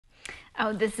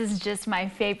Oh, this is just my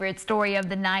favorite story of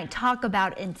the night. Talk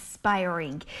about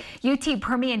inspiring. UT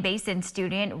Permian Basin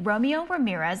student Romeo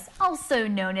Ramirez, also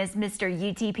known as Mr.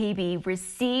 UTPB,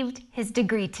 received his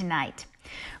degree tonight.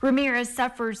 Ramirez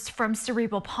suffers from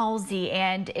cerebral palsy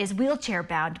and is wheelchair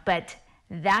bound, but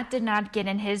that did not get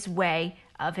in his way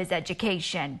of his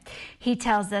education. He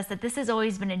tells us that this has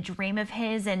always been a dream of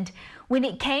his, and when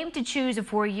it came to choose a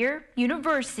four-year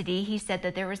university, he said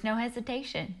that there was no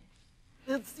hesitation.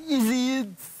 It's easy.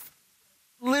 It's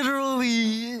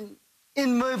literally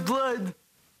in my blood.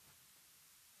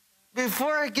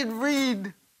 Before I could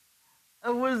read,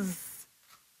 I was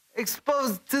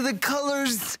exposed to the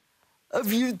colors of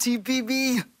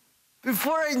UTPB.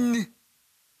 Before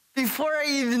I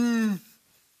even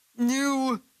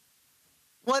knew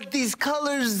what these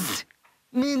colors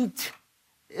meant,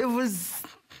 it was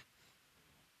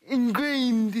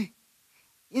ingrained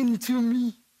into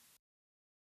me.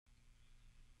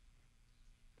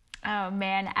 Oh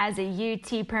man, as a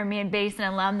UT Permian Basin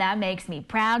alum, that makes me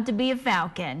proud to be a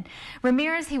Falcon.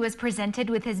 Ramirez, he was presented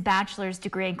with his bachelor's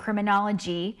degree in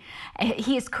criminology.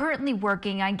 He is currently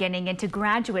working on getting into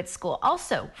graduate school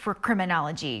also for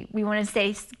criminology. We want to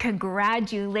say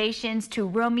congratulations to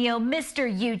Romeo, Mr.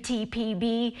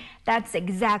 UTPB. That's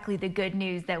exactly the good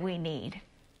news that we need.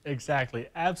 Exactly.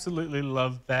 Absolutely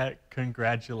love that.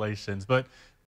 Congratulations. But